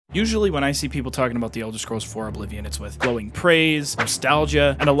Usually when I see people talking about the Elder Scrolls 4 Oblivion, it's with glowing praise,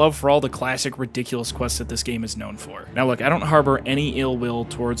 nostalgia, and a love for all the classic ridiculous quests that this game is known for. Now look, I don't harbor any ill will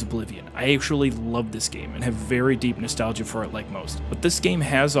towards Oblivion. I actually love this game and have very deep nostalgia for it like most. But this game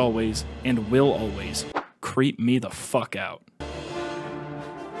has always, and will always, creep me the fuck out.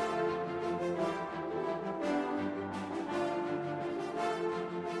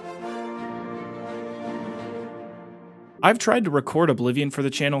 I've tried to record Oblivion for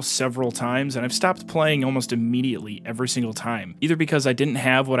the channel several times, and I've stopped playing almost immediately every single time, either because I didn't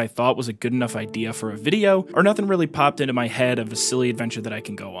have what I thought was a good enough idea for a video, or nothing really popped into my head of a silly adventure that I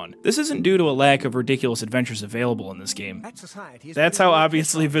can go on. This isn't due to a lack of ridiculous adventures available in this game. That's how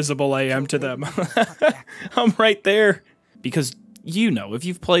obviously visible I am to them. I'm right there. Because, you know, if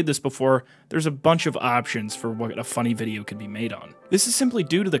you've played this before, there's a bunch of options for what a funny video could be made on. This is simply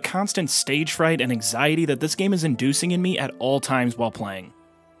due to the constant stage fright and anxiety that this game is inducing in me at all times while playing.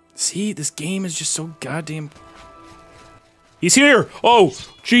 See, this game is just so goddamn... He's here! Oh,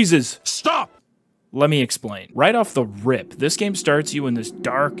 Jesus! Stop! Let me explain. Right off the rip, this game starts you in this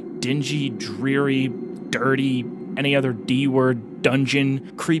dark, dingy, dreary, dirty, any other D-word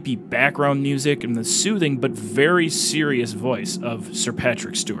dungeon, creepy background music, and the soothing but very serious voice of Sir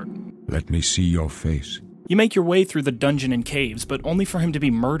Patrick Stewart. Let me see your face. You make your way through the dungeon and caves, but only for him to be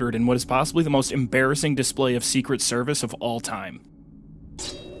murdered in what is possibly the most embarrassing display of Secret Service of all time.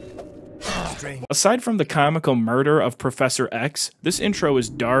 Aside from the comical murder of Professor X, this intro is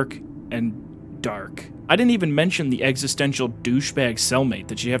dark and dark. I didn't even mention the existential douchebag cellmate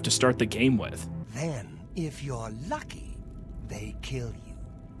that you have to start the game with. Then, if you're lucky, they kill you.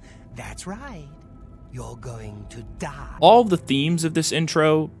 That's right. You're going to die. All the themes of this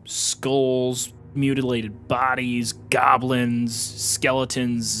intro, skulls, mutilated bodies, goblins,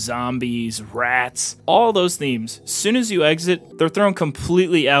 skeletons, zombies, rats, all those themes, as soon as you exit, they're thrown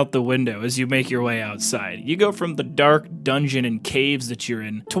completely out the window as you make your way outside. You go from the dark dungeon and caves that you're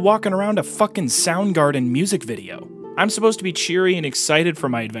in to walking around a fucking Soundgarden music video. I'm supposed to be cheery and excited for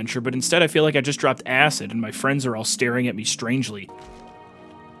my adventure, but instead I feel like I just dropped acid and my friends are all staring at me strangely.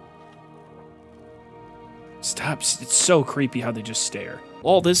 Stop, it's so creepy how they just stare.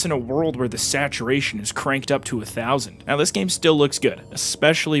 All this in a world where the saturation is cranked up to 1,000. Now this game still looks good,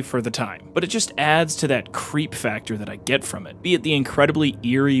 especially for the time, but it just adds to that creep factor that I get from it. Be it the incredibly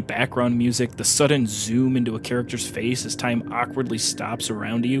eerie background music, the sudden zoom into a character's face as time awkwardly stops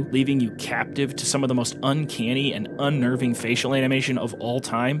around you, leaving you captive to some of the most uncanny and unnerving facial animation of all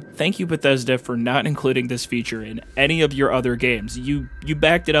time. Thank you, Bethesda, for not including this feature in any of your other games. You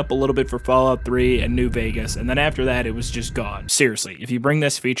backed it up a little bit for Fallout 3 and New Vegas, and then after that it was just gone. Seriously, if you bring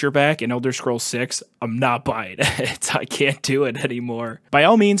this feature back in Elder Scrolls 6, I'm not buying it. I can't do it anymore. By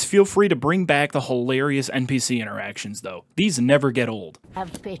all means, feel free to bring back the hilarious NPC interactions, though. These never get old.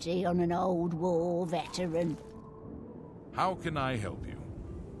 Have pity on an old war veteran. How can I help you?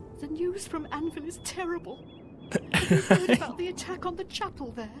 The news from Anvil is terrible. Have you heard about the attack on the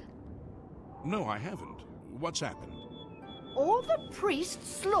chapel there? No, I haven't. What's happened? All the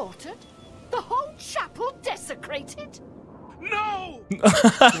priests slaughtered? The whole chapel desecrated? No!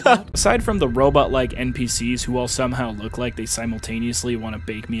 Aside from the robot-like NPCs who all somehow look like they simultaneously want to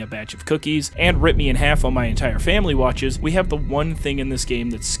bake me a batch of cookies and rip me in half while my entire family watches, we have the one thing in this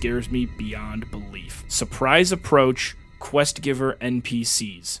game that scares me beyond belief. Surprise approach, quest giver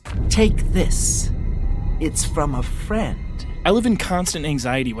NPCs. Take this. It's from a friend. I live in constant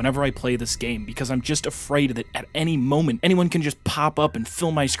anxiety whenever I play this game because I'm just afraid that at any moment anyone can just pop up and fill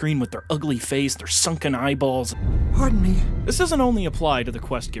my screen with their ugly face, their sunken eyeballs. Pardon me. This doesn't only apply to the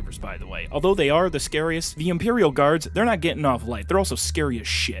quest givers, by the way. Although they are the scariest, the Imperial Guards, they're not getting off light. They're also scary as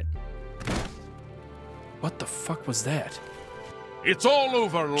shit. What the fuck was that? It's all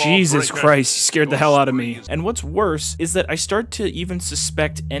over, Jesus Christ, you scared the hell out of me. And what's worse is that I start to even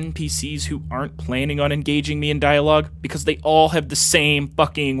suspect NPCs who aren't planning on engaging me in dialogue because they all have the same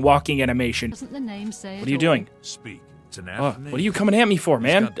fucking walking animation. Doesn't the name say What are you doing? Speak. It's an Oh, what are you coming at me for,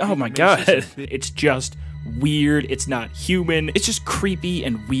 man? Oh my god. It's just weird. It's not human. It's just creepy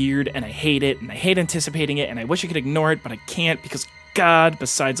and weird, and I hate it, and I hate anticipating it, and I wish I could ignore it, but I can't because, God,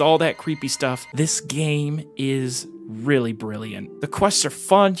 besides all that creepy stuff, this game is really brilliant. The quests are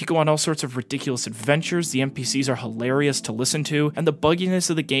fun, you go on all sorts of ridiculous adventures, the NPCs are hilarious to listen to, and the bugginess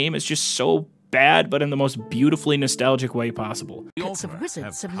of the game is just so bad, but in the most beautifully nostalgic way possible. Pets of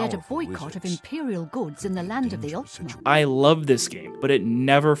wizards have led a boycott of imperial goods in the land of the Ultima. I love this game, but it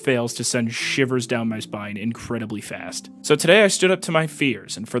never fails to send shivers down my spine incredibly fast. So today I stood up to my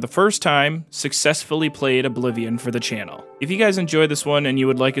fears, and for the first time, successfully played Oblivion for the channel. If you guys enjoyed this one and you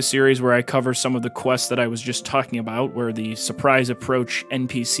would like a series where I cover some of the quests that I was just talking about, where the surprise approach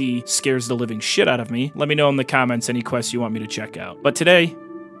NPC scares the living shit out of me, let me know in the comments any quests you want me to check out. But today,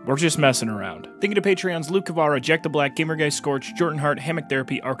 we're just messing around. Thank you to Patreons SeventhCavara, JacktheBlack, GamerGuy, Scorch, Jordan Hart,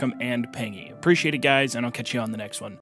 HammockTherapy, Arkham, and Pengy. Appreciate it, guys, and I'll catch you on the next one.